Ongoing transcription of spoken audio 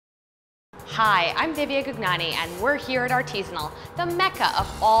Hi, I'm Divya Gugnani, and we're here at Artisanal, the mecca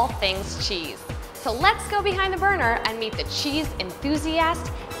of all things cheese. So let's go behind the burner and meet the cheese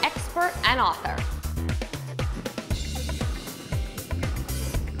enthusiast, expert, and author.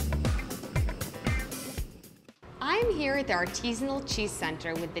 I'm here at the Artisanal Cheese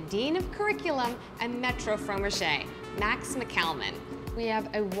Center with the Dean of Curriculum and Metro Fromager, Max McCalman. We have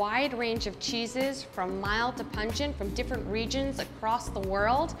a wide range of cheeses from mild to pungent from different regions across the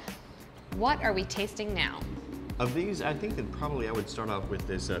world. What are we tasting now? Of these, I think that probably I would start off with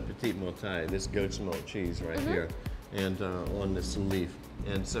this Petit Montagne, this goat's milk cheese right here, and on this leaf.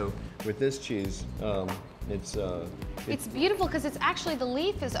 And so with this cheese, it's beautiful because it's actually, the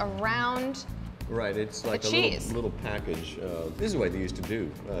leaf is around. Right, it's like a little package. This is what they used to do,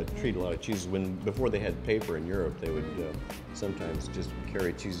 treat a lot of cheeses. Before they had paper in Europe, they would sometimes just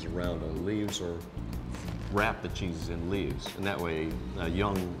carry cheeses around on leaves or wrap the cheeses in leaves. And that way, a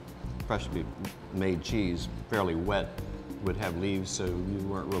young, freshly made cheese, fairly wet, would have leaves so you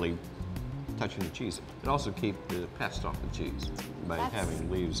weren't really touching the cheese. It also keep the pest off the cheese by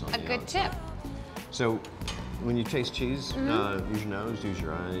having leaves on the outside. A good tip. So, when you taste cheese, use your nose, use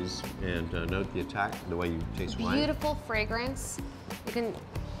your eyes, and note the attack, the way you taste wine. Beautiful fragrance. You can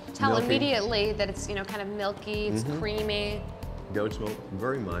tell immediately that it's, kind of milky, it's creamy. Goat's milk,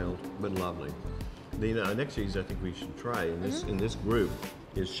 very mild, but lovely. The next cheese I think we should try in this group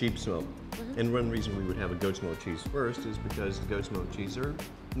is sheep's milk. And one reason we would have a goat's milk cheese first is because the goat's milk cheese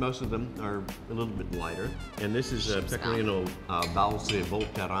most of them are a little bit lighter. And this is Pecorino Balse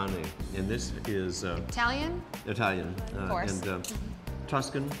Volterrane. And this is Italian? Italian. Of course. And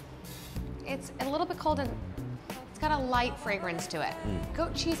Tuscan. It's a little bit cold and it's got a light fragrance to it.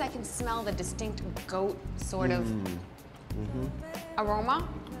 Goat cheese, I can smell the distinct goat sort of aroma.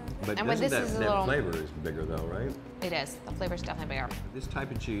 But and this is that flavor is bigger though, right? It is. The flavor's definitely bigger. This type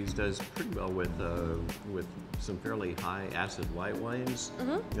of cheese does pretty well with some fairly high acid white wines.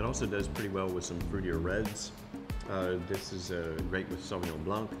 It also does pretty well with some fruitier reds. This is great with Sauvignon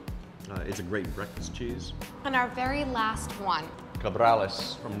Blanc. It's a great breakfast cheese. And our very last one.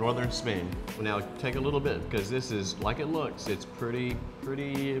 Cabrales from northern Spain. Now take a little bit because this is like it looks. It's pretty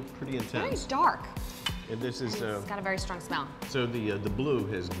intense. Very dark. And this is it's got a very strong smell. So the bleu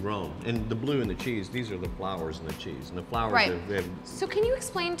has grown, and the bleu in the cheese. These are the flowers in the cheese, and the flowers. Right. So can you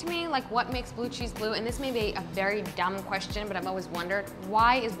explain to me what makes blue cheese blue? And this may be a very dumb question, but I've always wondered,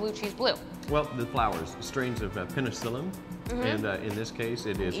 why is blue cheese blue? Well, the flowers, strains of penicillin, and in this case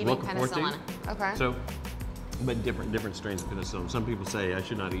it is Roquefort. Okay. So, but different strains of penicillin. Some people say I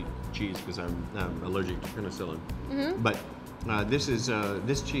should not eat cheese because I'm allergic to penicillin. But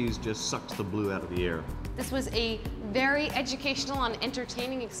this cheese just sucks the blue out of the air. This was a very educational and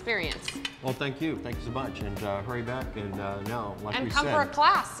entertaining experience. Well, thank you so much, and hurry back, and now, like we said. And come for a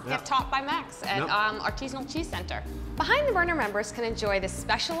class, get taught by Max at Artisanal Cheese Center. Behind the Burner members can enjoy this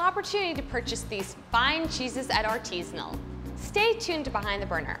special opportunity to purchase these fine cheeses at Artisanal. Stay tuned to Behind the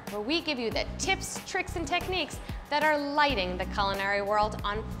Burner, where we give you the tips, tricks, and techniques that are lighting the culinary world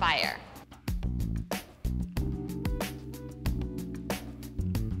on fire.